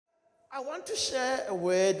I want to share a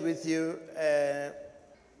word with you.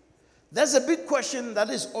 There's a big question that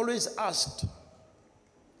is always asked.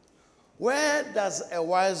 Where does a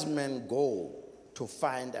wise man go to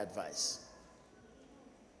find advice?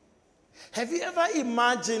 Have you ever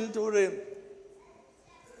imagined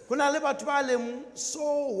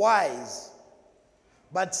so wise,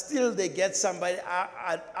 but still they get somebody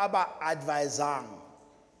advising?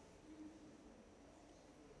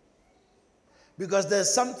 Because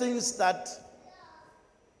there's some things that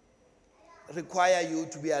require you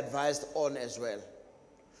to be advised on as well.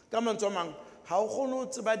 Come on, Tomang. How hono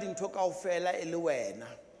tseba dintho kaofela e le wena.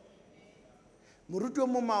 Moruti o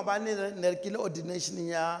mo maobane ne ke le ordination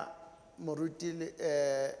ya moruti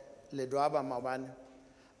Ledwaba Maobane.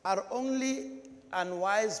 Our only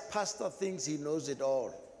unwise pastor thinks he knows it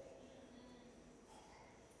all.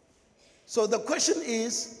 So the question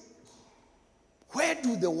is, where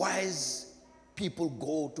do the wise people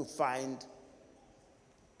go to find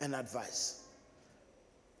an advice?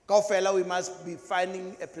 Kaofela, we must be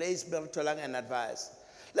finding a place to learn an advice.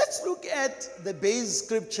 Let's look at the base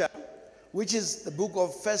scripture, which is the book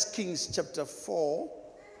of 1 Kings chapter 4,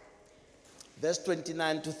 verse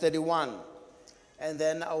 29 to 31. And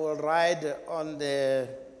then I will ride on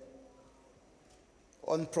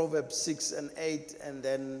Proverbs 6 and 8 and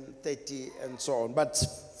then 30 and so on. But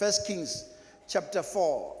 1 Kings chapter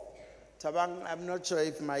 4. Tabang, I'm not sure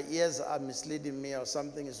if my ears are misleading me or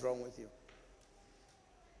something is wrong with you.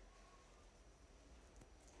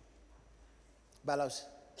 Balaus.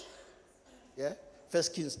 Yeah? 1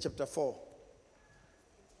 Kings chapter 4.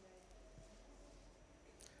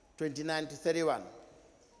 29 to 31.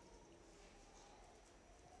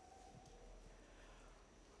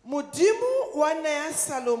 Modimo wa nea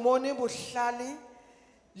Salomone bohlale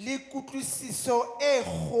le kutlwisiso e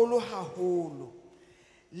kgolo haholo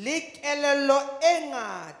le kelello e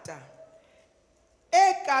ngata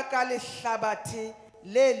e ka ka lehlabathe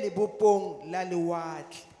le lebopong la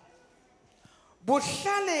lewatle.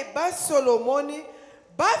 Bohlale ba Solomone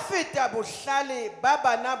ba feta bohlale ba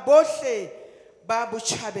bana bohle ba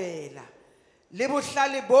botjhabela le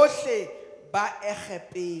bohlale bohle ba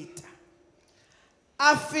Egepeta.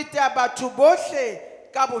 A feta batho bohle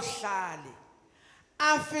ka bohlale.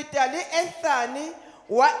 A feta le Ethani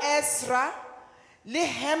wa Esra, le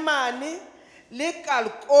Hemani, le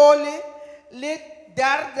Kalkole, le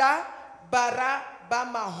Darda bara ba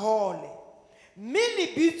Mahole. Mme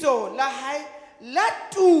lebitso la hae la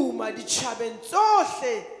tuma ditjhabeng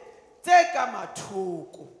tsohle tse ka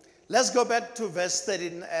mathoko. Let's go back to verse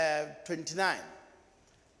 29.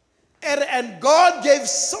 And God gave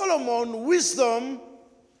Solomon wisdom.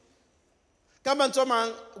 Come on,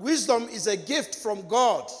 Tomang. Wisdom is a gift from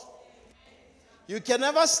God. You can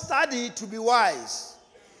never study to be wise.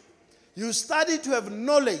 You study to have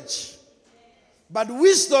knowledge. But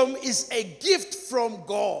wisdom is a gift from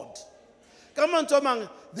God. Come on, Tomang.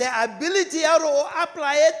 The ability to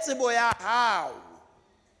apply it how.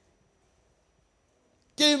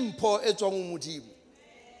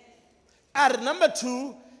 And number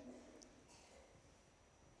two,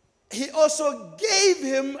 he also gave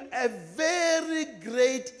him a very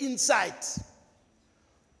great insight.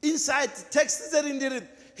 Insight, text is in there.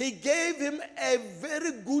 He gave him a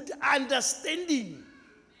very good understanding.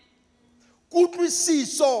 Could we see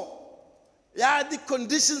so? Yeah, the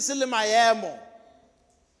conditions in Miami.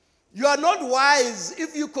 You are not wise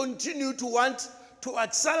if you continue to want to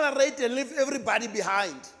accelerate and leave everybody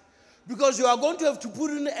behind. Because you are going to have to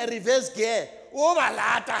put in a reverse gear.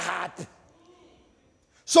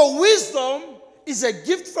 So wisdom is a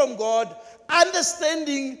gift from God.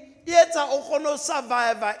 Understanding, yet a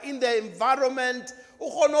survivor in the environment,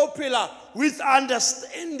 with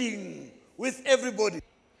understanding with everybody.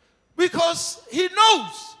 Because he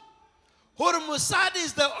knows Musad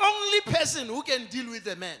is the only person who can deal with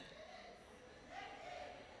a man.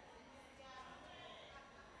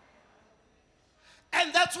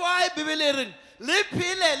 And that's why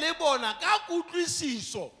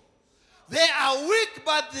they are weak,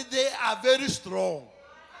 but they are very strong.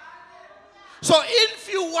 So if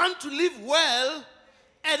you want to live well,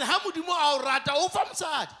 and hamudimo aurata ufa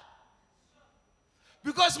Musadi.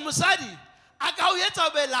 Because Musadi, akaweta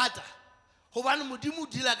belata. Hobane mudimu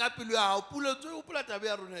dila ka pelo ya pula upula tabe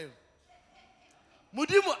ya rona yo.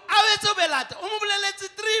 Mudimu awetso belata o mo boleletse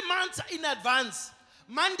 3 months in advance.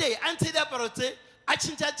 Monday until the parote a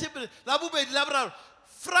chincha table la bobedi la boraro.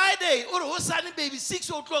 Friday or hosane baby 6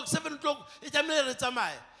 o'clock 7 o'clock e tsamile re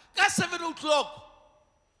tsamaya. Ka 7 o'clock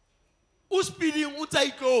o speeding o tsa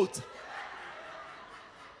itlotsa.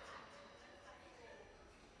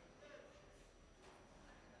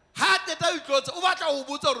 Ha qeta o itlotse o batla ho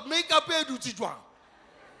botsa hore makeup e dutse jwang.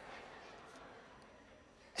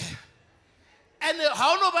 And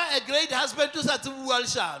how no ba a great husband to sa tsebua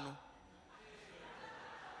leshano.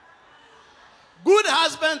 Good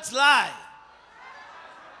husbands lie.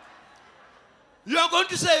 You are going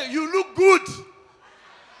to say, you look good.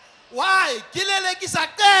 Why? Kilele ki sa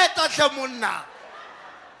qeta hle monna.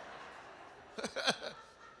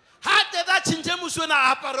 Ha teta tshintse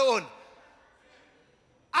moswana apare on.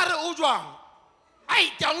 Are o jwang?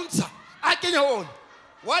 Ai tauntsha. A kenya on.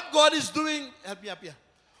 What God is doing, help me up here.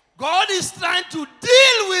 God is trying to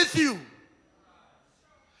deal with you.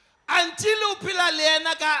 Until you phela le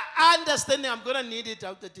yena ka understanding, I'm going to need it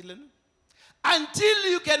out there. Until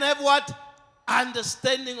you can have what?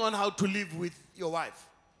 Understanding on how to live with your wife.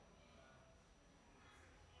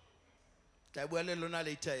 And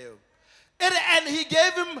he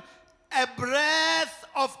gave him a breath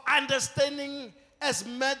of understanding as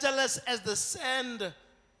measureless as the sand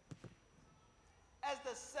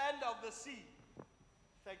of the sea.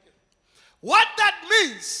 Thank you. What that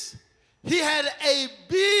means, he had a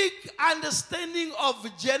big understanding of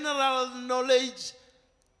general knowledge,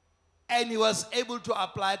 and he was able to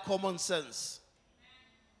apply common sense.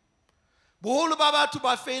 Boholo ba batho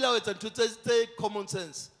ba faila with common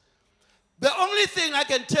sense. The only thing I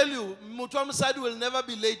can tell you, motho wa mosadi will never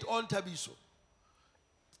be late on Tabiso.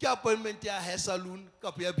 Ke appointment ya hair salon,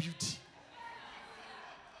 kapo ya beauty.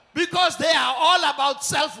 Because they are all about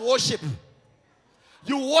self-worship.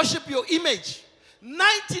 You worship your image.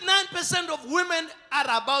 99% of women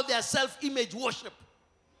are about their self-image worship.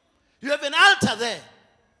 You have an altar there.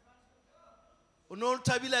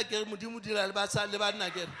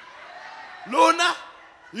 Lona,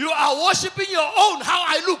 you are worshiping your own, how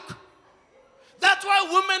I look. That's why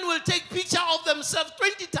women will take picture of themselves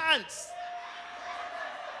 20 times.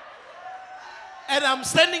 And I'm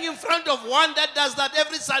standing in front of one that does that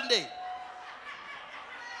every Sunday.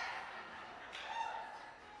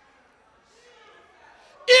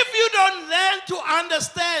 If you don't learn to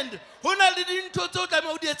understand, hona le dintho tseo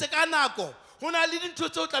tlamehile o di etse ka nako, hona le dintho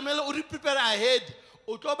tseo tlamehile o di prepare ahead,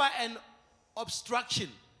 o tlo ba an obstruction,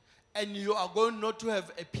 and you are going not to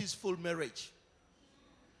have a peaceful marriage.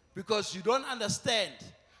 Because you don't understand.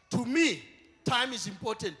 To me, time is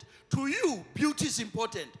important. To you, beauty is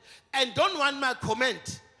important. And don't want my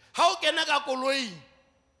comment. How can I go koloi?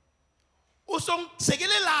 Usong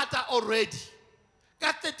segele lata already.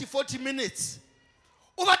 Got 30-40 minutes.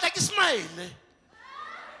 Over take a smile.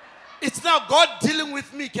 It's now God dealing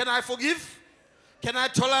with me. Can I forgive? Can I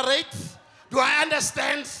tolerate? Do I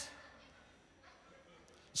understand?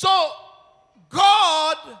 So,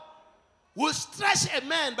 God will stretch a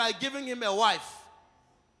man by giving him a wife.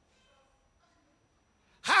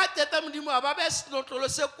 Ha teta modimo ababe sinotlolo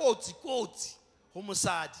se kotsi ho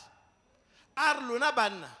mosadi. A re lona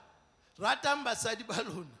banna ratang basadi ba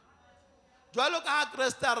lona. Jwalo ka ha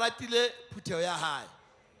Kriste a ratile phutheo ya hae.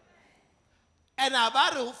 And a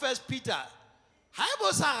ba re ho 1 Peter, ha e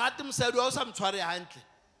bo sa rate mosadi wa o sa mtshware hantle.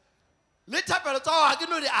 Le thapelo tsa ho ha ke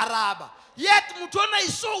no di araba. Yet motho ona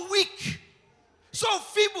is so weak, so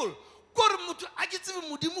feeble. How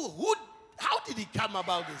did he come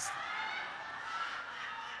about this?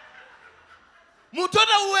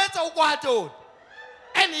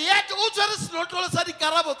 And yet,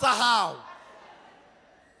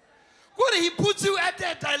 he puts you at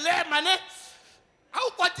a dilemma. How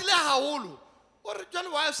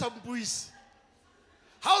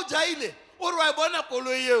How jaile? Or I wanna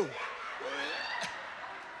follow you.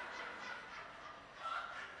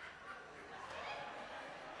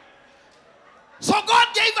 So God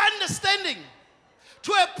gave understanding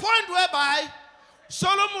to a point whereby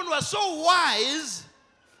Solomon was so wise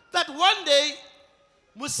that one day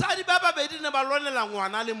Musadi Baba bedina balone la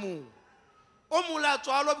ngwana le mo. O mula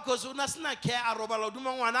tswalo because una sina care a robala duma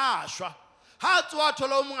ngwana ashwa. Ha tswa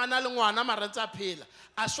thola o mongana le ngwana marantsa phela.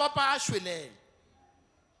 Ashwa pa ashweleng.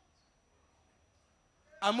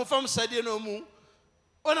 Amofa msadi no mu.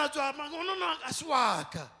 Ona tswa mangono no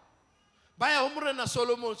aswaka. Baya umrena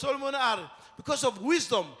Solomon. Solomon are because of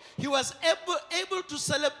wisdom, he was able to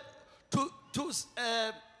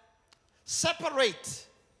separate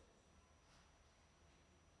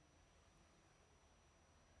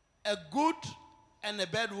a good and a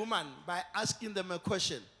bad woman by asking them a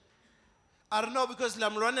question. I don't know because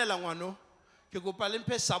lamlwane la ngwano ke go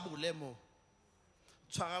palempe sabule mo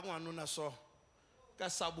tshwara ngwano na so ka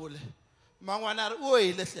sabule mangwana o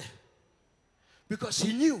elehle because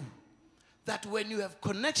he knew that when you have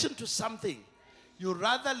connection to something, you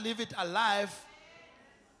rather leave it alive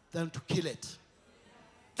than to kill it.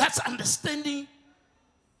 That's understanding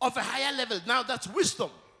of a higher level. Now that's wisdom.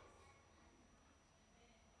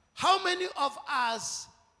 How many of us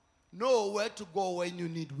know where to go when you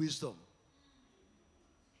need wisdom?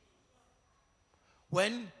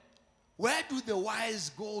 Where do the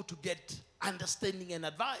wise go to get understanding and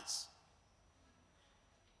advice?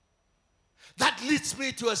 That leads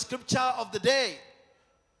me to a scripture of the day.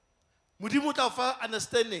 Mudimu ta fa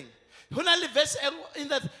understanding. Hona le verse in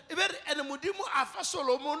that and Mudimu afa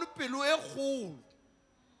Solomon pelu e khulu.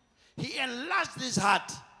 He enlarged his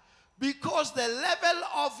heart because the level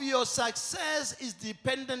of your success is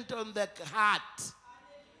dependent on the heart.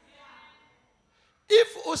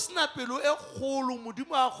 If usna pelu e khulu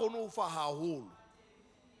Mudimu a khono fa haholo.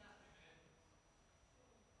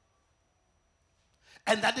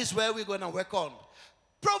 And that is where we're going to work on.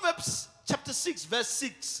 Proverbs chapter 6, verse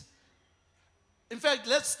 6. In fact,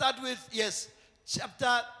 let's start with,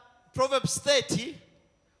 Proverbs 30.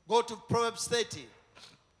 Go to Proverbs 30.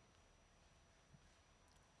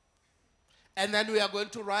 And then we are going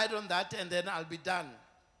to write on that, and then I'll be done.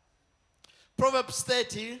 Proverbs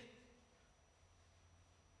 30.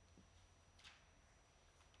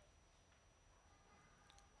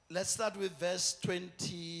 Let's start with verse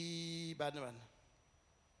 20.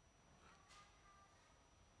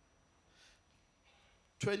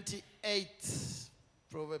 28,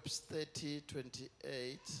 Proverbs 30,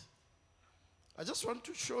 28. I just want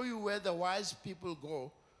to show you where the wise people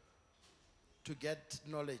go to get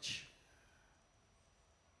knowledge.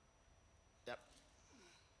 Yep.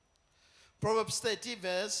 Proverbs 30,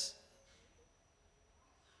 verse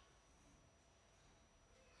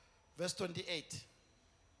 28.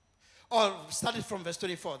 Or started from verse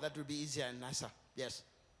 24. That will be easier and nicer. Yes.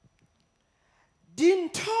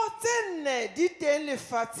 Dintho tse nne di teng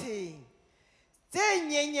lefatsheng tse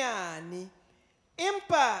nyenyane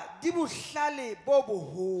empa di bohlale bo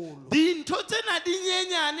boholo. Dintho tsena di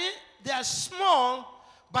nyenyane, they are small,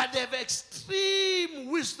 but they have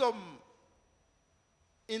extreme wisdom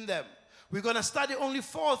in them. We're going to study only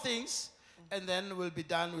 4 things, and then we'll be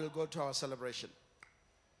done. We'll go to our celebration.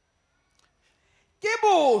 Ke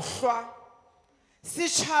bohlwa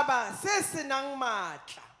setjhaba se senang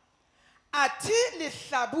matla. Ati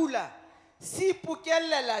lehlabula si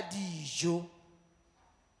pokellela dijo.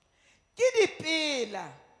 Ke dipela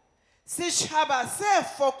setjhaba se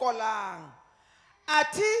fokolang.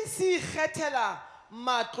 Ati si ikgethela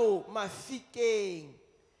matlo mafikeng.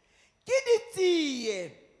 Ke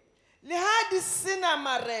ditsie le ha di sena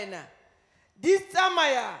marena di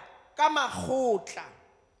tsamaya ka makgotla.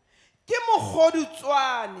 Ke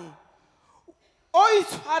mogodutswane o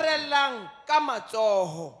itshwarellang ka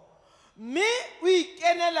matsoho. Me we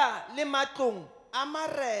kenela le matlong a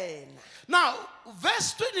marena. Now,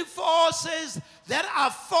 verse 24 says there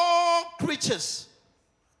are 4 creatures.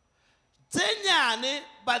 Zenyane,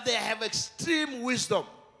 but they have extreme wisdom.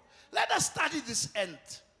 Let us study this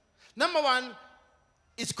ant. Number 1,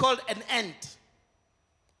 it's called an ant.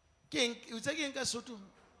 King, you say king Kasutu?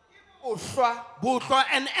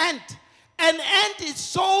 An ant. An ant is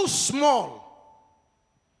so small.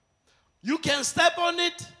 You can step on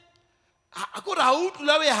it.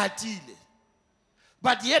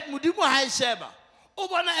 But yet Mudimu Haisheba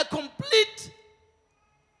over a complete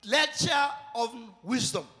lecture of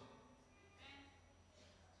wisdom.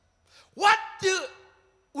 What do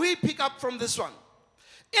we pick up from this one?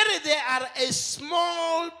 They are a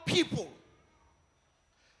small people.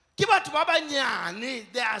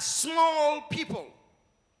 They are small people.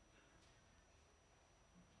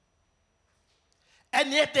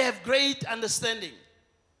 And yet they have great understanding.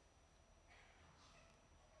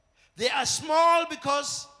 They are small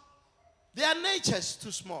because their nature is too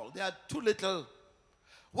small. They are too little.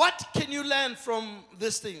 What can you learn from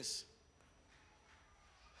these things?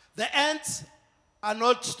 The ants are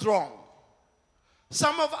not strong.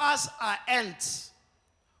 Some of us are ants.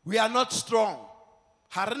 We are not strong.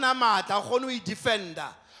 Harina mata khonu defender.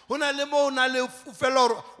 Hona le mo na le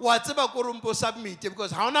felor wa tseba ko rumpo submit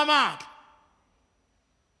because haona mata.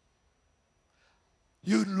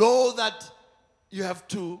 You know that you have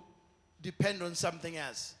to depend on something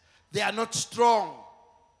else. They are not strong.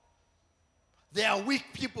 They are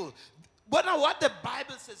weak people. But now what the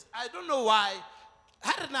Bible says, I don't know why.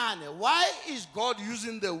 Why is God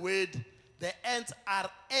using the word the ants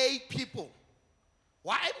are a people?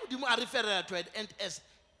 Why would you refer to an ant as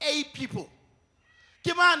a people?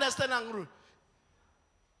 Can I understand?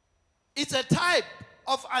 It's a type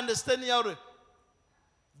of understanding.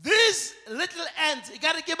 These little ants, you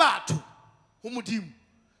got to give out to whom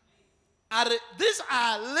these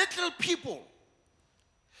are little people,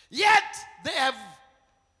 yet they have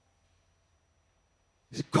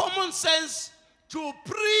common sense to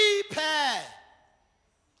prepare.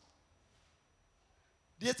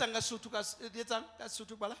 Di etsang ka Sotho di etsang ka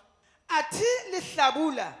Sotho bala? Ati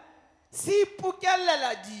lehlabula se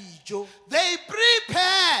ipokellela dijo. They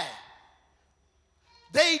prepare.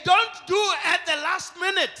 They don't do at the last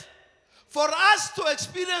minute. For us to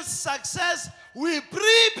experience success, we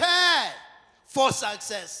prepare for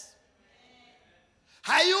success.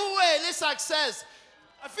 How you will success?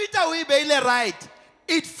 After we bail right,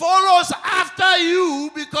 it follows after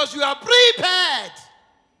you because you are prepared.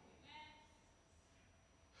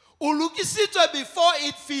 Ulukisitwa before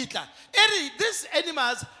it fitla. These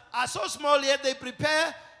animals are so small yet they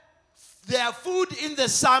prepare their food in the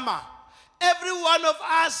summer. Every one of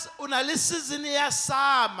us unalisis in the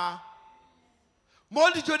summer.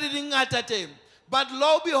 But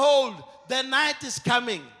lo behold, the night is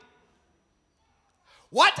coming.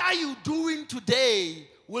 What are you doing today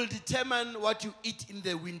will determine what you eat in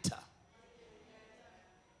the winter.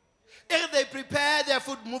 If they prepare their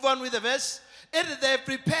food, move on with the verse. If they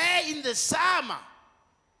prepare in the summer.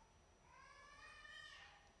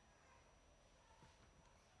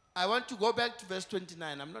 I want to go back to verse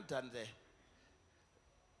 29. I'm not done there.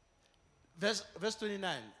 Verse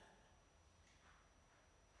 29.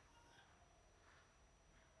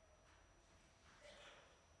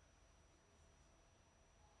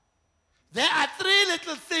 There are three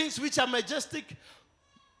little things which are majestic.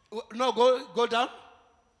 No, go down.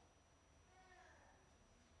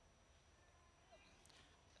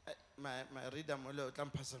 My reader mole o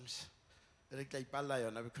pasams.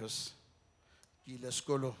 Because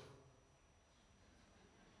skolo.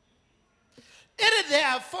 There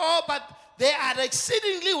are four, but they are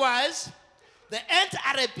exceedingly wise. The ants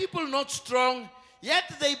are a people not strong, yet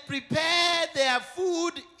they prepare their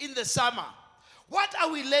food in the summer. What are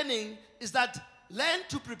we learning is that learn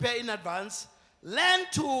to prepare in advance, learn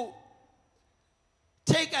to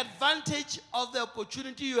take advantage of the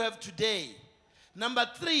opportunity you have today. Number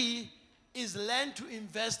 3 is learn to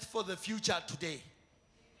invest for the future today.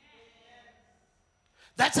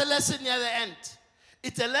 That's a lesson near the end.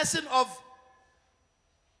 It's a lesson of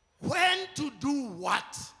when to do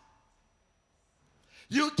what.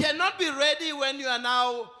 You cannot be ready when you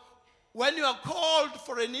are called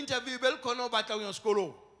for an interview.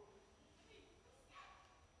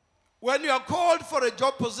 When you are called for a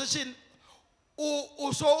job position,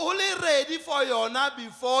 so only ready for your now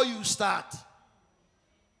before you start.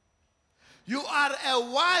 You are a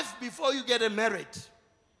wife before you get married.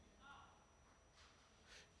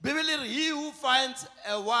 Biblically, he who finds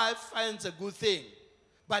a wife finds a good thing,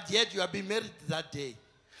 but yet you have been married that day.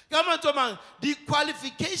 Come on, Toman. The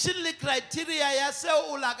qualification criteria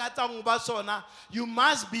you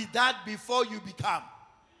must be that before you become.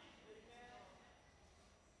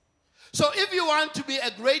 So if you want to be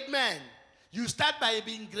a great man, you start by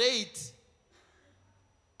being great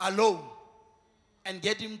alone and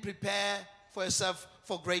getting prepared for yourself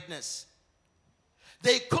for greatness.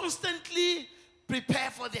 They constantly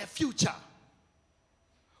prepare for their future.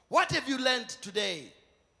 What have you learned today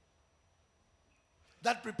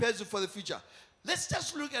that prepares you for the future? Let's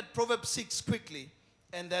just look at Proverbs 6 quickly,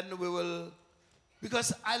 and then we will,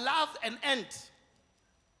 because I love an ant.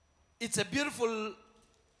 It's a beautiful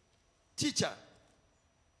teacher.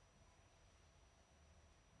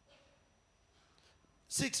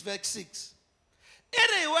 6 verse 6.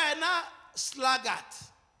 Ere wena sluggard.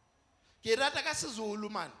 Ke rata ka siZulu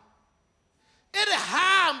man. Ere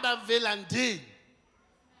hamba velandini.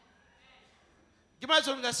 Ke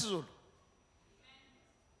matsho ka siZulu.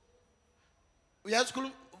 Uyazi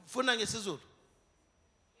ukufuna ngesiZulu?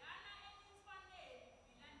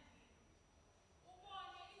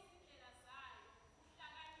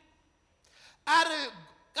 Are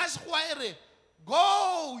kaskhwaere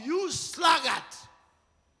go you sluggard.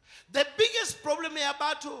 The biggest problem here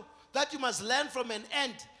that you must learn from an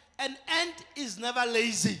ant is never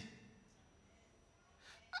lazy.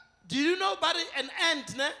 Do you know about an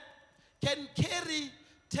ant can carry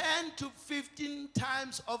 10 to 15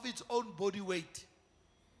 times of its own body weight?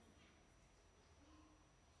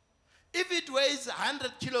 If it weighs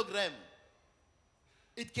 100 kilograms,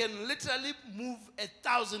 it can literally move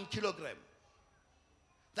 1,000 kilograms.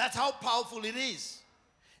 That's how powerful it is.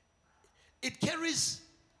 It carries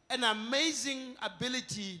an amazing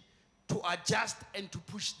ability to adjust and to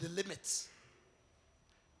push the limits.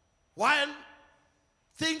 When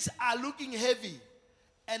things are looking heavy,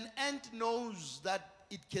 an ant knows that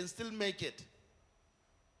it can still make it.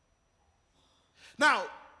 Now,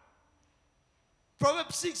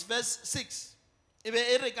 Proverbs 6 verse 6.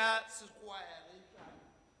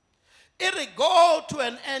 Go to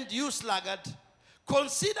an ant, you sluggard,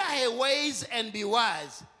 consider her ways and be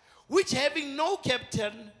wise, which having no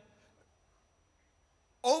captain,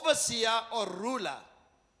 overseer or ruler,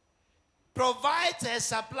 provides her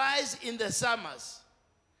supplies in the summers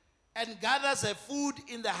and gathers her food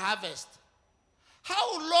in the harvest,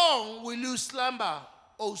 how long will you slumber,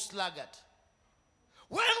 O sluggard?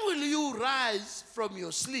 When will you rise from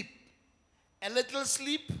your sleep? A little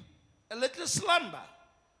sleep, a little slumber,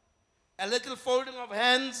 a little folding of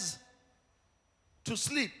hands to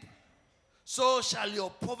sleep. So shall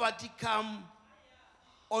your poverty come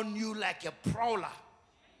on you like a prowler,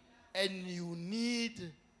 and your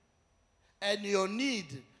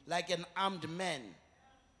need like an armed man.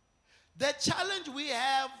 The challenge we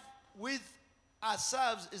have with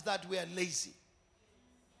ourselves is that we are lazy.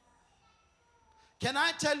 Can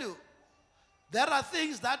I tell you, there are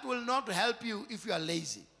things that will not help you if you are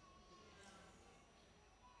lazy.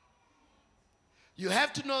 You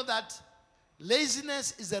have to know that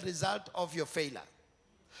laziness is a result of your failure.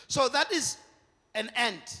 So that is an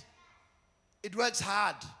ant. It works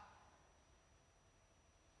hard.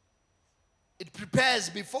 It prepares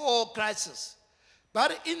before crisis.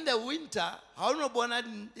 But in the winter, how no bona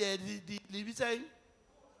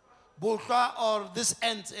or this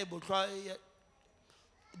ant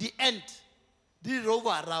the ant did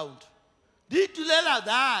rover around. Did tulela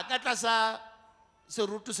da katasa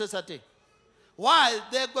serutu sesate. Why?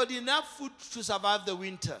 They got enough food to survive the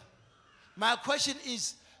winter. My question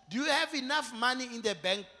is, do you have enough money in the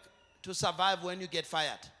bank to survive when you get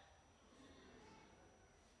fired?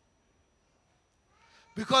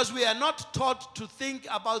 Because we are not taught to think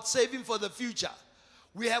about saving for the future.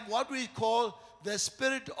 We have what we call the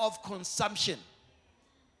spirit of consumption.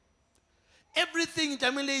 Everything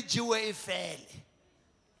tamile jiwe ifele.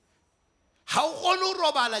 How gona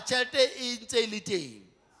robala tšhelete e ntse e le teng.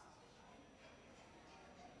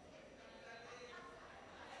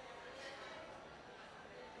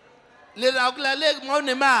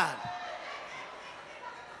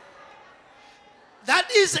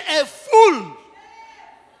 That is a fool.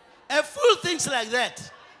 A fool thinks like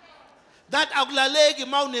that. That aglalegi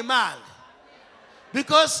maunimal.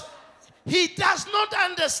 Because he does not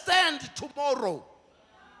understand tomorrow.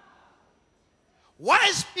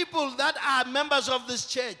 Wise people that are members of this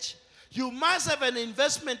church, you must have an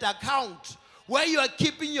investment account where you are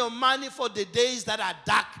keeping your money for the days that are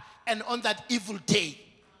dark and on that evil day.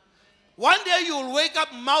 One day you will wake up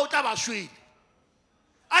mauta bashwili.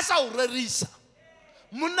 Asa urerisa.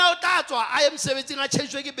 Muna utatwa I am 17 a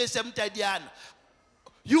church ke bese mtadiana.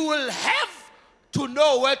 You will have to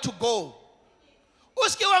know where to go.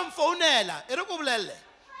 Uske wa mfonela, ere go bolelle.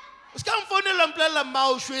 Uske mfonela mplela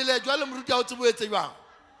mau shwile jwale mruti a utse boetse jwang.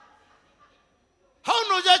 Ha o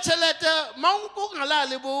no ja tšhelete mau bo ngala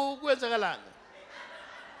le bo kwetsagalana.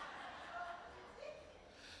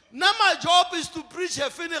 Now my job is to preach a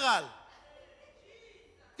funeral.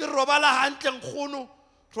 Ke robala hantle nkgono,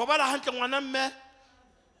 robala hantle ngwana mme.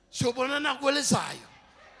 So bona na go le sayo.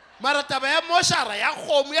 Mara taba ya moshara ya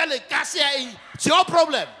kgomo ya lekase ya eng, it's your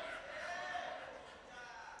problem.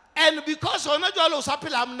 And because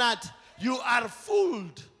you are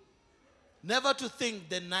fooled never to think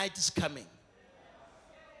the night is coming.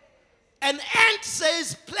 An ant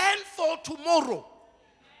says, plan for tomorrow.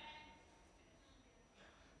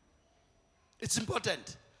 It's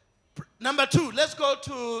important. Number 2, let's go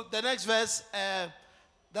to the next verse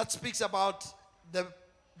that speaks about the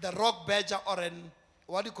rock badger, or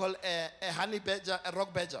what do you call a honey badger, a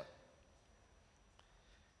rock badger.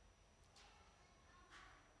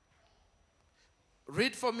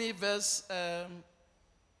 Read for me verse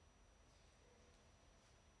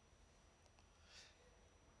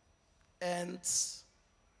and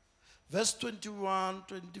verse 21,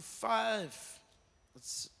 25.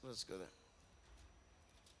 Let's go there.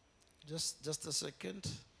 Just a second.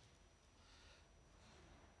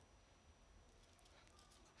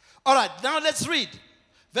 All right, now let's read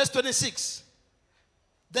verse 26.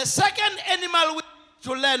 The second animal we need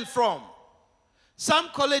to learn from, some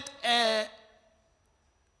call it an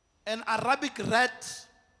Arabic rat,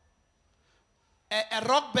 a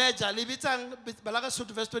rock badger.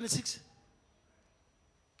 Verse 26.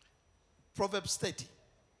 Proverbs 30.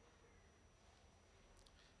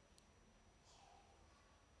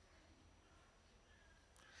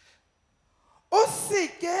 O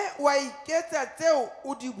seke wa iketsa tseo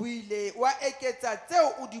o di buile, wa eketsa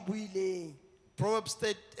tseo o di buile. Proverbs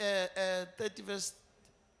 30 verse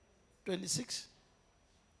 26.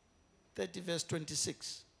 30 verse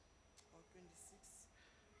 26.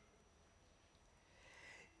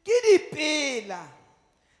 Ke dipela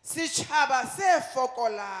setšhaba se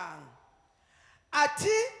fokolang,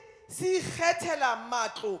 ati si ikgethela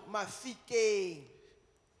matlo mafikeng.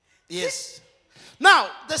 Yes. Now,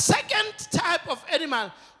 the second type of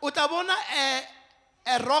animal, utabona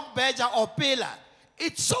a rock badger or pillar.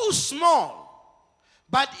 It's so small,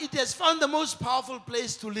 but it has found the most powerful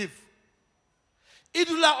place to live. It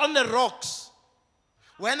will on the rocks.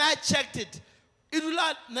 When I checked it, it will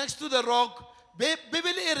next to the rock.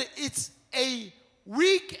 It's a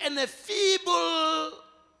weak and a feeble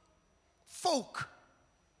folk.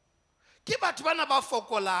 Keep at one about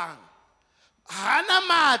fokolang. Hana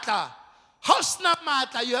mata. Hosna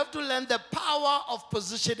mata. You have to learn the power of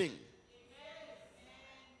positioning.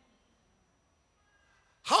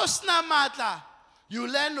 Hosna mata. You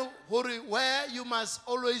learn where you must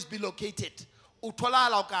always be located.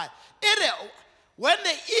 When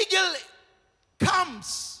the eagle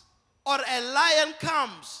comes or a lion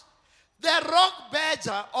comes, the rock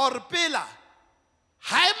badger or pillar,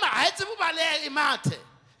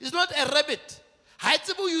 it's not a rabbit.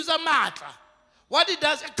 What it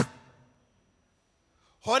does,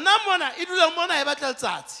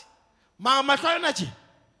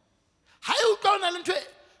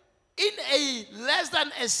 in a less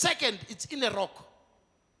than a second, it's in a rock.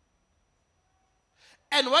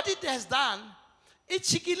 And what it has done, it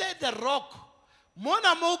chikile the rock.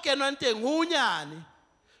 Mona mo kenante ngunyani.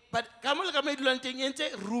 But kamul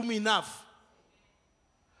kamedulante room enough.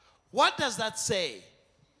 What does that say?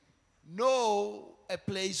 Know a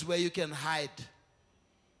place where you can hide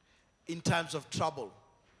in times of trouble.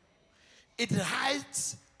 It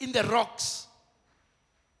hides in the rocks.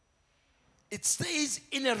 It stays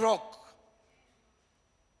in a rock.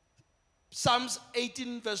 Psalms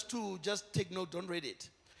 18 verse 2, just take note, don't read it.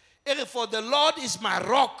 For the Lord is my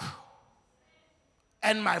rock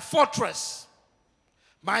and my fortress,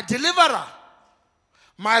 my deliverer,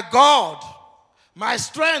 my God, my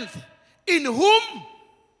strength, in whom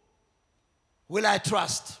will I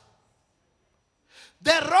trust?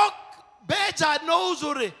 The rock badger knows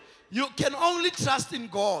you can only trust in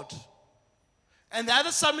God. And the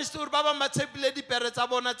other psalmist,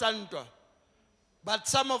 but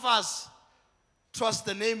some of us trust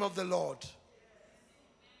the name of the Lord.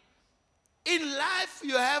 In life,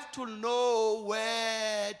 you have to know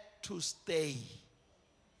where to stay,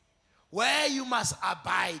 where you must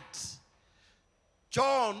abide.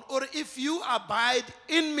 John, or if you abide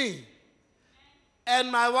in me,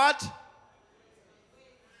 and my what?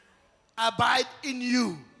 Abide in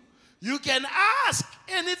you. You can ask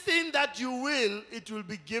anything that you will, it will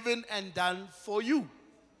be given and done for you.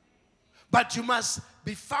 But you must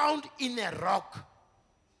be found in a rock.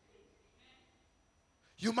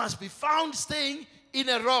 You must be found staying in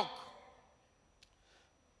a rock.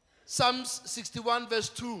 Psalms 61 verse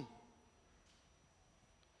 2.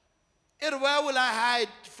 Where will I hide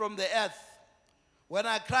from the earth? When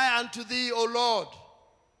I cry unto thee, O Lord.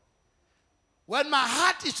 When my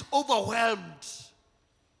heart is overwhelmed.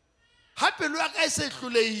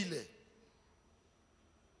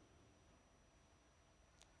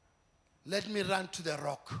 Let me run to the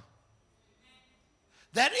rock.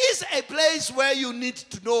 There is a place where you need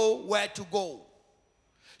to know where to go.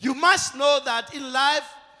 You must know that in life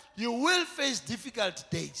you will face difficult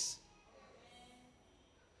days.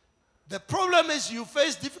 The problem is you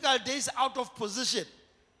face difficult days out of position.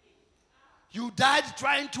 You died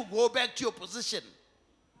trying to go back to your position.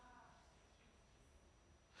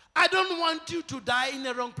 I don't want you to die in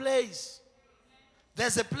the wrong place.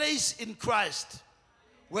 There's a place in Christ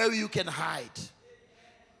where you can hide.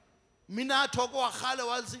 Mina talk wa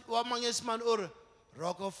mangesman or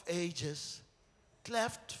Rock of Ages,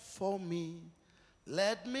 cleft for me,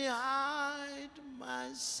 let me hide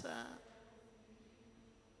myself.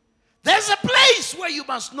 There's a place where you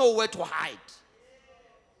must know where to hide.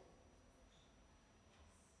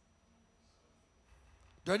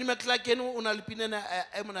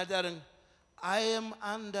 I am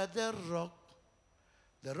under the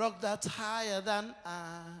rock that's higher than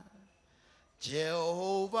I.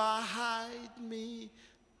 Jehovah, hide me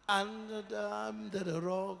under the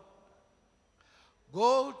rock.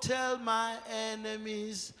 Go tell my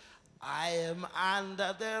enemies, I am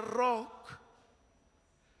under the rock.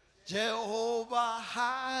 Jehovah,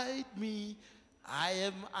 hide me, I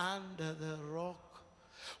am under the rock.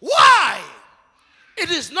 Why?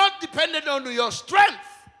 It is not dependent on your strength.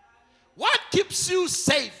 What keeps you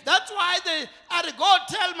safe? That's why God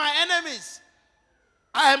tell my enemies,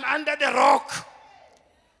 I am under the rock.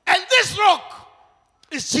 And this rock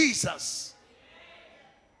is Jesus.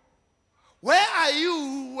 Where are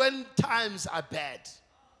you when times are bad?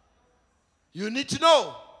 You need to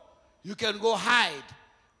know you can go hide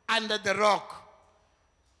under the rock.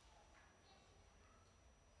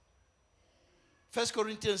 1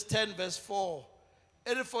 Corinthians 10 verse 4.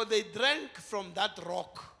 And for they drank from that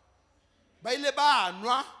rock. Ba ile ba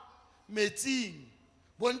nwa metsing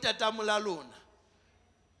bontata molalona.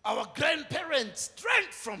 Our grandparents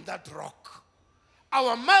drank from that rock.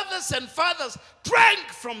 Our mothers and fathers drank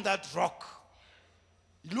from that rock.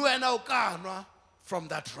 Lu wena o ka nwa from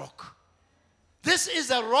that rock. This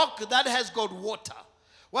is a rock that has got water.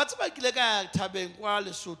 What's my kilega tabeng kwa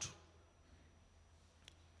Lesotho?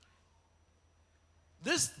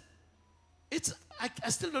 This, I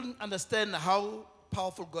still don't understand how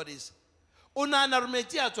powerful God is. Una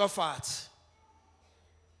narumeti atwa fat.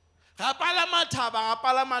 Rapala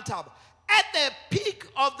mataba. At the peak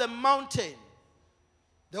of the mountain,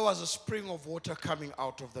 there was a spring of water coming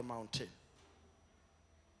out of the mountain.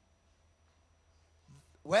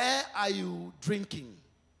 Where are you drinking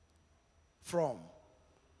from?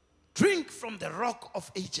 Drink from the rock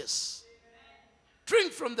of ages.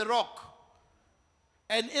 Drink from the rock.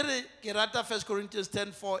 And Kirata 1 Corinthians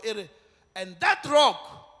 10:4, and that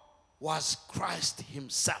rock was Christ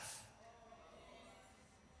himself.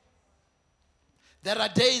 There are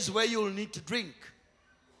days where you'll need to drink.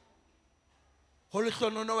 You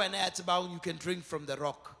can drink from the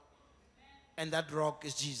rock. And that rock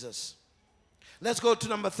is Jesus. Let's go to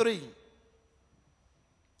number 3.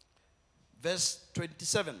 Verse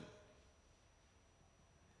 27.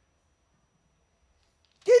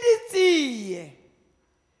 Ke ditsie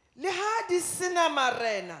le ha di sena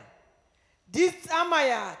marena di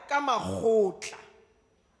tsamaya ka magotla.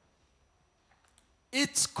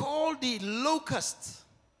 It's called the locust.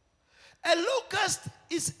 A locust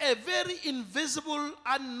is a very invisible,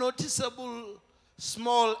 unnoticeable,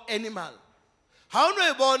 small animal. How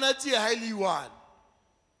no bona tie highly one?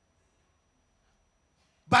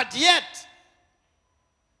 But yet,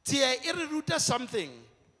 tie irruta something.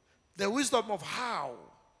 The wisdom of how.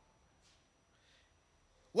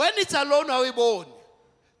 When it's alone, how we born?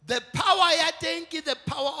 The power I think is the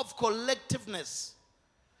power of collectiveness.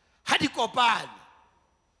 Hadikopan.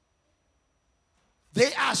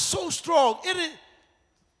 They are so strong.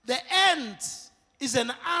 The ant is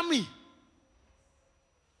an army.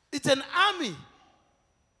 It's an army.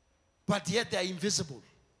 But yet they are invisible.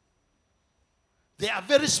 They are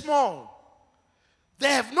very small.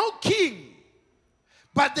 They have no king.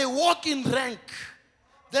 But they walk in rank.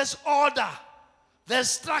 There's order. There's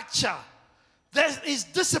structure. There is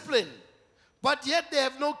discipline. But yet they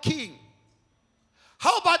have no king.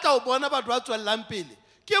 How about our Bonaba Dwatu and Lampili?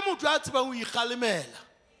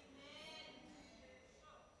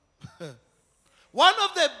 One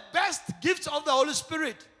of the best gifts of the Holy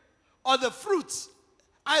Spirit, or the fruits,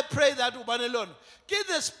 I pray that Ubanelon, give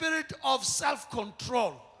the spirit of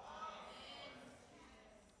self-control.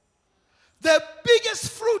 The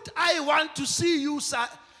biggest fruit I want to see you,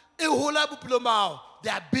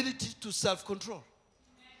 the ability to self-control.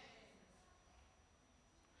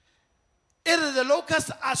 The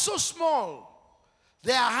locusts are so small.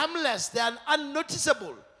 They are harmless, they are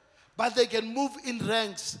unnoticeable, but they can move in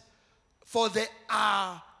ranks, for they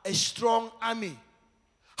are a strong army.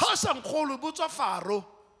 How some call Faro?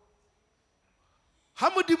 How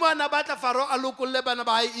many man about Faro a local Lebanon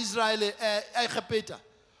by Israel?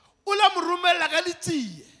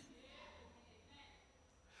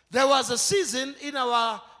 There was a season in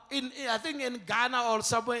I think in Ghana or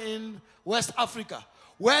somewhere in West Africa,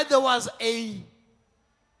 where there was a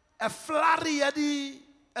flurry,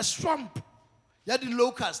 a swamp, yadi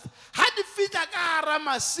locust. Had the feet agara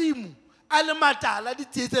masimu, alamatala di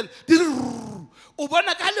titel, di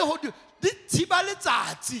ubana kale hodu, di tibale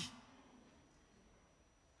tati.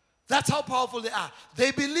 That's how powerful they are.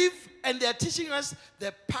 They believe, and they are teaching us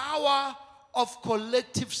the power of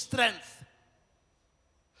collective strength.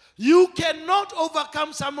 You cannot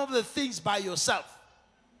overcome some of the things by yourself.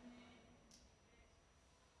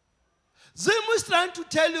 Zim was trying to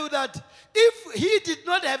tell you that if he did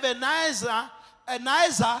not have a Nizer,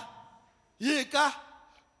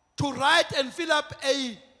 to write and fill up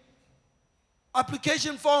a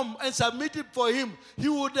application form and submit it for him, he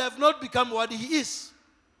would have not become what he is.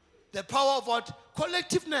 The power of what?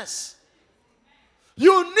 Collectiveness.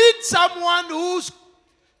 You need someone who's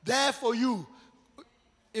there for you.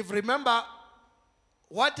 If remember,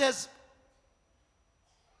 what has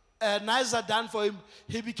Nizer done for him,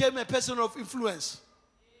 he became a person of influence.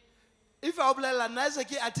 If I oblela Nizer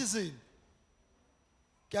ki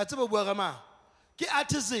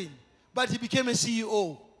artisan, but he became a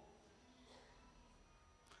CEO.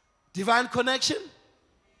 Divine connection,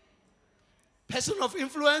 person of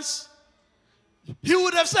influence. He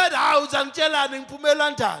would have said,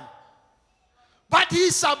 but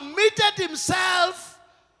he submitted himself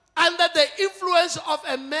under the influence of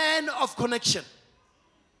a man of connection.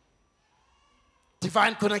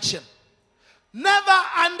 Divine connection. Never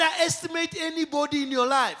underestimate anybody in your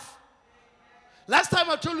life. Last time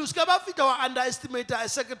I told you, Skabafita underestimate a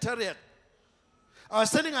secretariat. I was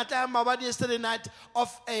telling at Mabadi yesterday night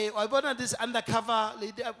of I bought this undercover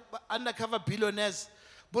lady, undercover billionaires.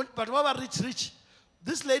 But what rich.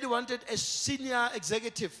 This lady wanted a senior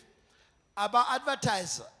executive, about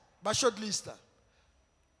advertiser, but shortlister.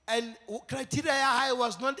 And criteria high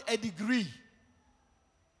was not a degree.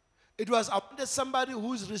 It was I wanted somebody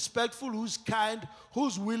who's respectful, who's kind,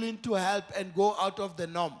 who's willing to help and go out of the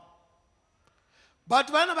norm. But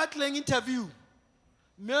when about playing interview,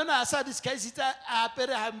 I saw this case, I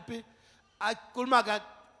could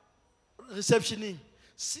receptioning.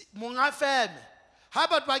 How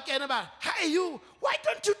about my Canada? Hey, you, why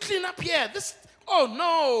don't you clean up here? This, oh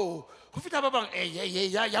no. Hey,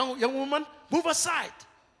 young woman, move aside.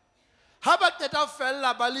 How about that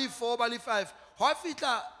fella, Bali 4, Bali 5?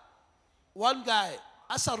 One guy,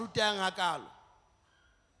 Asarutang Akal.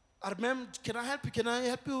 I remember, can I help you? Can I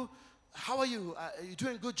help you? How are you? You're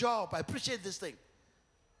doing a good job. I appreciate this thing.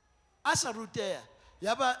 Asarutaya,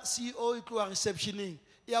 Yaba CEO, you receptioning,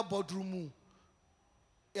 ya boardroom,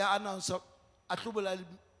 ya announcer, Atubula,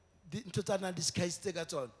 this case take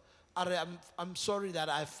it on. I'm sorry that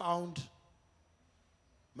I found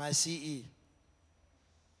my CE.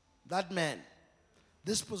 That man,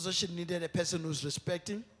 this position needed a person who's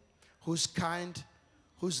respecting, who's kind,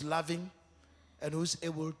 who's loving, and who's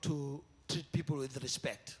able to treat people with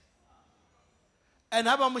respect. And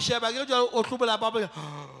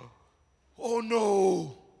oh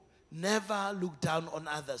no, never look down on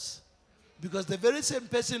others. Because the very same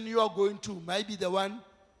person you are going to might be the one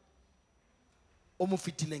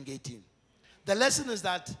getting. The lesson is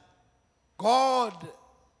that God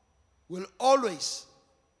will always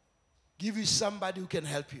give you somebody who can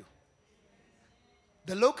help you.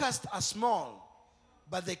 The locusts are small,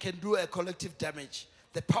 but they can do a collective damage.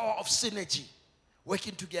 The power of synergy,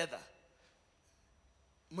 working together.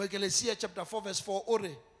 Ecclesiastes chapter 4 verse 4,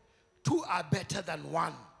 two are better than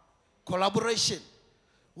one. Collaboration.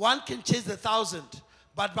 One can chase 1,000,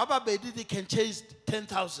 but Baba Bedidi can chase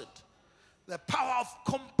 10,000. The power of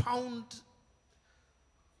compound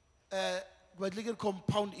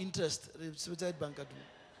interest.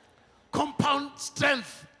 Compound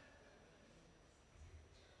strength.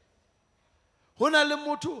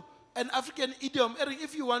 An African idiom,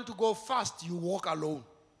 if you want to go fast, you walk alone.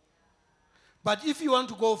 But if you want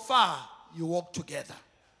to go far, you walk together.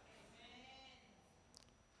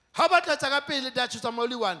 How about that? That's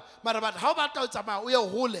only one. But how about that? We are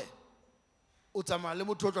holy.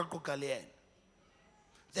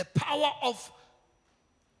 The power of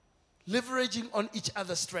leveraging on each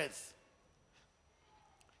other's strength.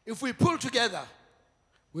 If we pull together,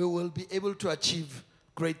 we will be able to achieve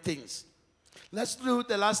great things. Let's do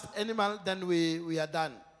the last animal, then we are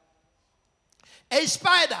done. A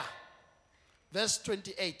spider, verse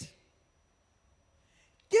 28.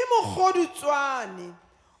 Ke mogodutswane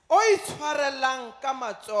o itshwarelang ka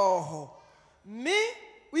matsogo mme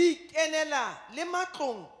o ikenela le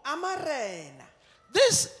matlong a marena.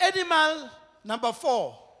 This animal, number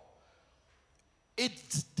 4,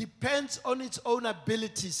 it depends on its own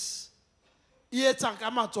abilities. Ietsa ka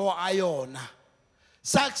matsogo a yona.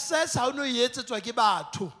 Success how no yetsetswa ke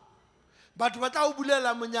batho. But what I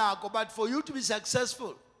bulela monyako, but for you to be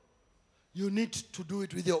successful, you need to do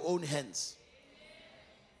it with your own hands.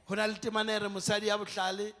 Hona le temanere mosadi ya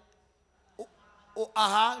bohlale o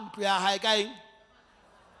aha ntlo ya hae ka eng?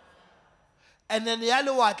 And then ya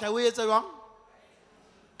le watla o etsa jwang?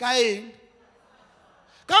 Ka eng?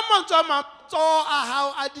 Ka mantswe a matso a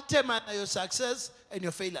hao a determine your success and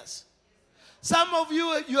your failures. Some of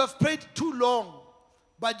you have prayed too long,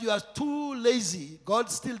 but you are too lazy. God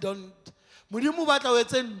still don't. Modimo batla o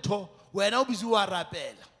etse ntho, wena o busy wa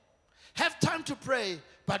rapela. Have time to pray,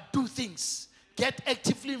 but do things. Get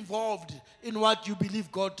actively involved in what you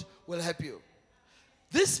believe God will help you.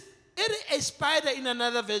 This is a spider in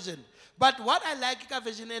another version. But what I like in a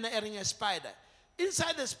version in a spider.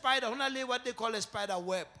 Inside the spider, only what they call a spider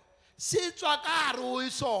web. Sitswa ka hare ho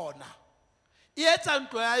isona. E etsa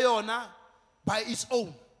ntlo ya yona by its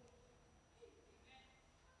own.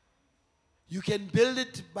 You can build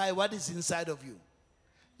it by what is inside of you.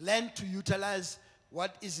 Learn to utilize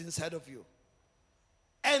what is inside of you.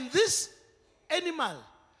 And this animal,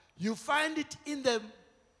 you find it in the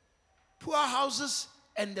poor houses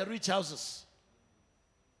and the rich houses.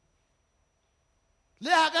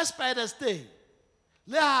 Le ha spider stay.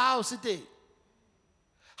 Le ha house stay.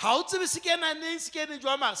 How to be sikena ne sikena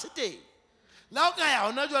jwama stay. La o ka ya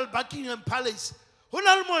ona jwal Buckingham Palace.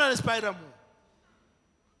 Hona le mona le spider mo.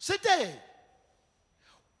 Stay.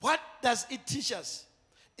 What does it teach us?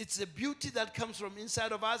 It's the beauty that comes from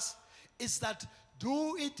inside of us. It's that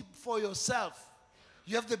do it for yourself.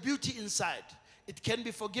 You have the beauty inside. It can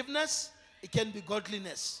be forgiveness. It can be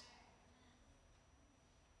godliness.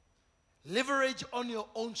 Leverage on your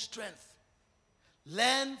own strength.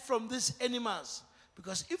 Learn from these animals.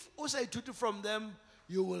 Because if also you took it from them,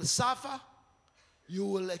 you will suffer. You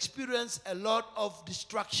will experience a lot of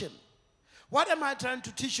destruction. What am I trying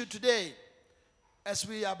to teach you today as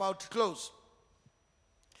we are about to close?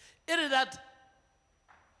 It is that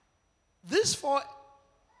these 4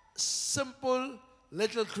 simple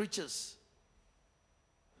little creatures,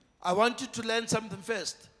 I want you to learn something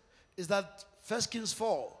first, is that 1 Kings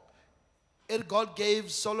 4, God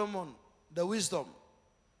gave Solomon the wisdom,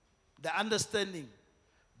 the understanding,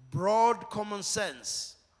 broad common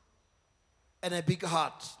sense, and a big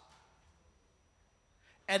heart.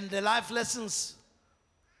 And the life lessons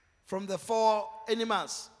from the 4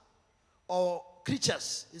 animals or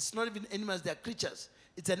creatures. It's not even animals, they are creatures.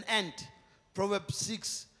 It's an ant.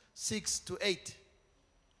 Proverbs 6:6-8.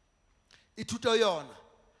 Ituto yona.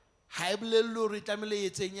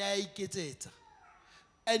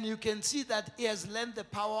 And you can see that he has learned the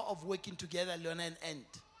power of working together, learn an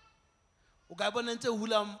ant.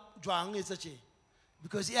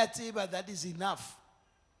 Because he had said that is enough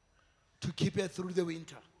to keep her through the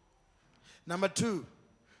winter. Number 2,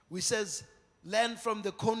 we says, learn from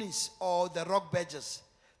the conies or the rock badgers.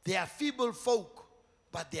 They are feeble folk,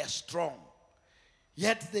 but they are strong.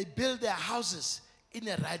 Yet they build their houses in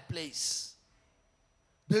the right place.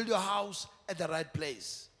 Build your house at the right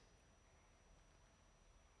place.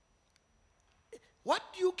 What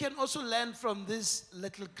you can also learn from this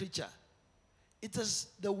little creature, it is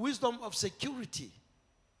the wisdom of security.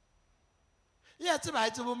 Yeah, it's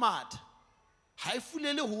a mad. High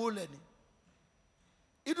fully hole.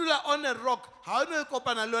 It will on a rock. How do you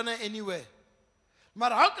open a learner anywhere?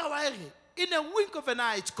 But how can I? In a wink of an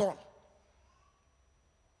eye, it's gone.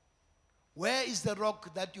 Where is the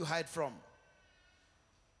rock that you hide from?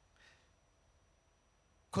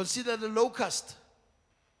 Consider the locust.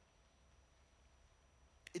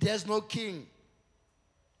 It has no king,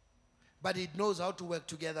 but it knows how to work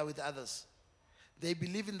together with others. They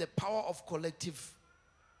believe in the power of collective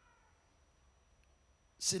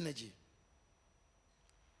synergy.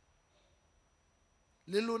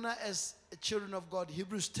 Leluna, as children of God,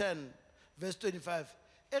 Hebrews 10, verse 25.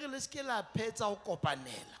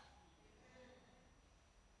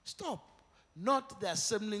 Stop. Not the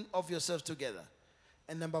assembling of yourselves together.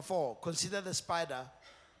 And number 4, consider the spider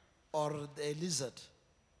or the lizard.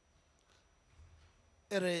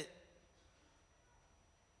 They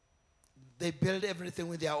build everything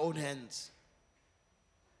with their own hands.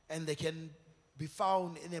 And they can be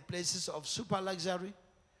found in the places of super luxury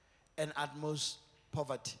and utmost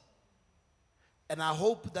poverty. And I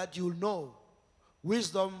hope that you'll know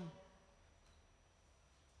wisdom.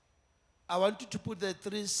 I want you to put the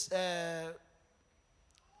 3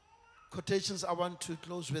 quotations. I want to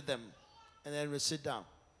close with them. And then we'll sit down.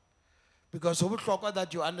 Because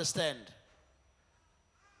that you understand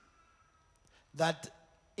that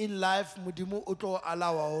in life, mudimu uto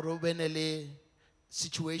alawa oro benele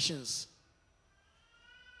situations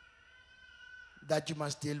that you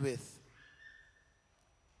must deal with.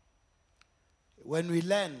 When we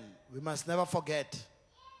learn, we must never forget,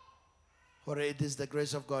 for it is the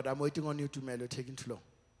grace of God. I'm waiting on you to Melo, taking flow.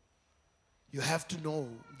 You have to know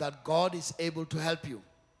that God is able to help you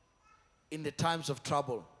in the times of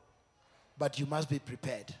trouble, but you must be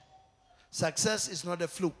prepared. Success is not a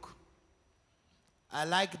fluke. I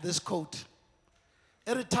like this quote.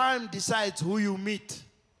 Every time decides who you meet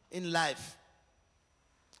in life.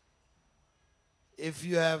 If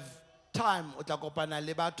you have time,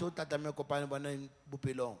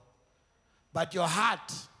 but your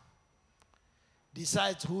heart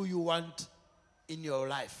decides who you want in your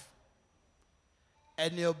life.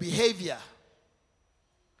 And your behavior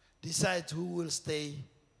decides who will stay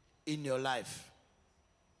in your life.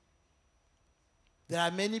 There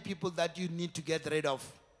are many people that you need to get rid of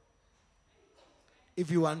if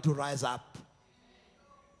you want to rise up.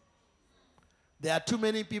 There are too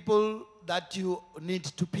many people that you need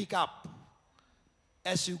to pick up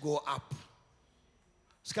as you go up.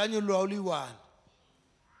 Can you only one?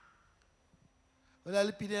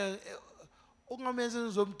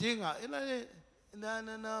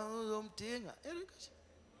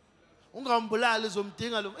 Ungambulali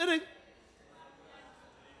uzomdinga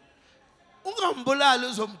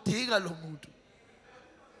lo muntu.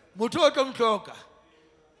 Mutho mhloka.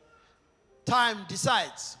 Time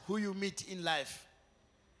decides who you meet in life.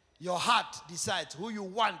 Your heart decides who you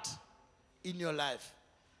want in your life.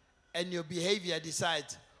 and your behavior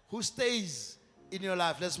decides who stays in your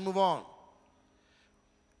life. Let's move on.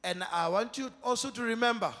 And I want you also to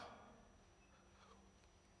remember,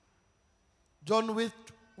 John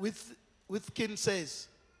Whitkin says,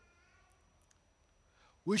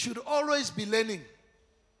 we should always be learning.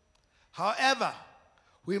 However,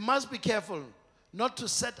 we must be careful not to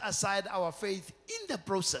set aside our faith in the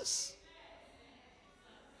process.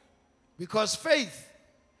 Because faith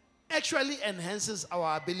actually enhances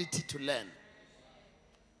our ability to learn.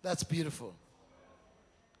 That's beautiful.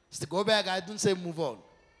 So go back, I didn't say move on.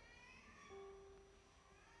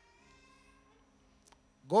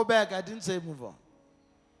 Go back, I didn't say move on.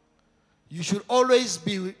 You should always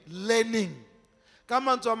be learning. Come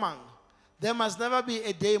on, Tomang. There must never be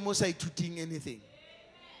a day Musa tuting anything.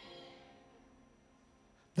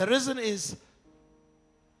 The reason is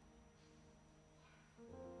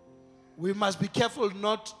we must be careful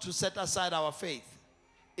not to set aside our faith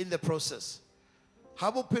in the process.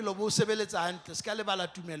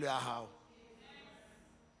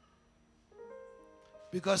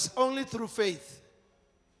 Because only through faith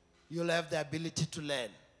you'll have the ability to learn.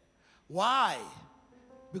 Why?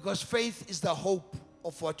 Because faith is the hope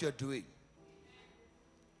of what you're doing.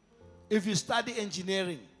 If you study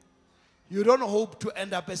engineering, you don't hope to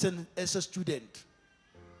end up as a student.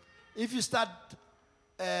 If you start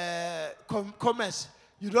commerce,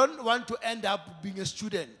 you don't want to end up being a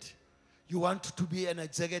student. You want to be an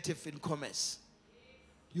executive in commerce.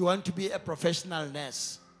 You want to be a professional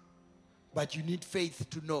nurse. But you need faith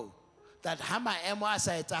to know that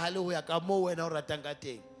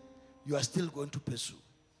you are still going to pursue.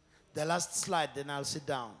 The last slide, then I'll sit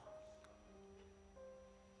down.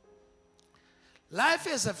 Life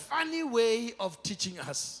is a funny way of teaching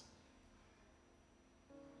us.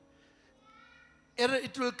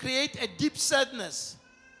 It will create a deep sadness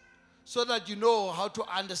so that you know how to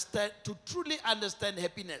understand, to truly understand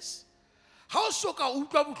happiness. How so ka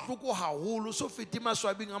utlwa bohloko haholo so fetima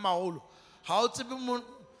swabing a maholo. How tsebe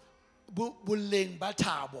boleng ba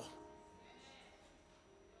thabo.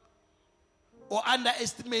 Or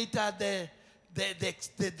underestimate the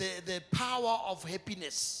power of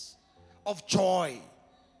happiness, of joy.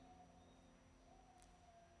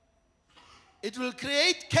 It will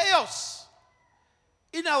create chaos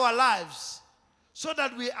in our lives so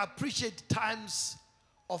that we appreciate times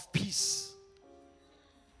of peace.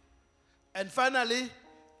 And finally,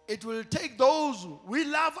 it will take those we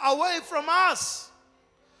love away from us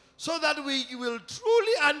so that we will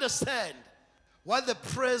truly understand what they're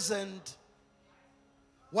present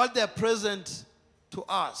to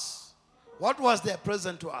us. What was their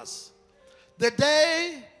present to us? The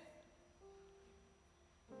day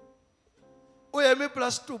o eme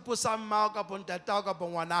plus tupo sa mmao ka pontatao ka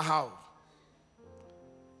ngwana hao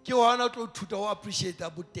ke hona tlo thuta o appreciate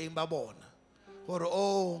boteng ba bona gore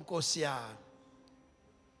oh nkosi ya.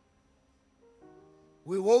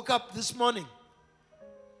 We woke up this morning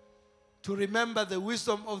to remember the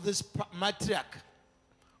wisdom of this matriarch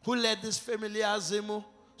who led this family Azimu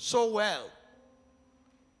so well.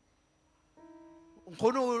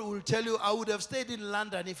 Nkono will tell you, I would have stayed in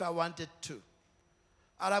London if I wanted to.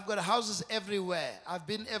 And I've got houses everywhere. I've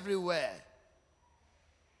been everywhere.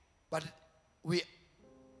 But we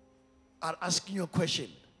are asking you a question.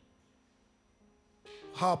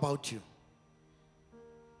 How about you?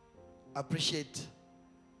 Appreciate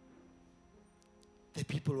the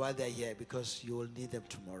people while they're here because you will need them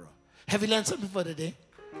tomorrow. Have you learned something for the day?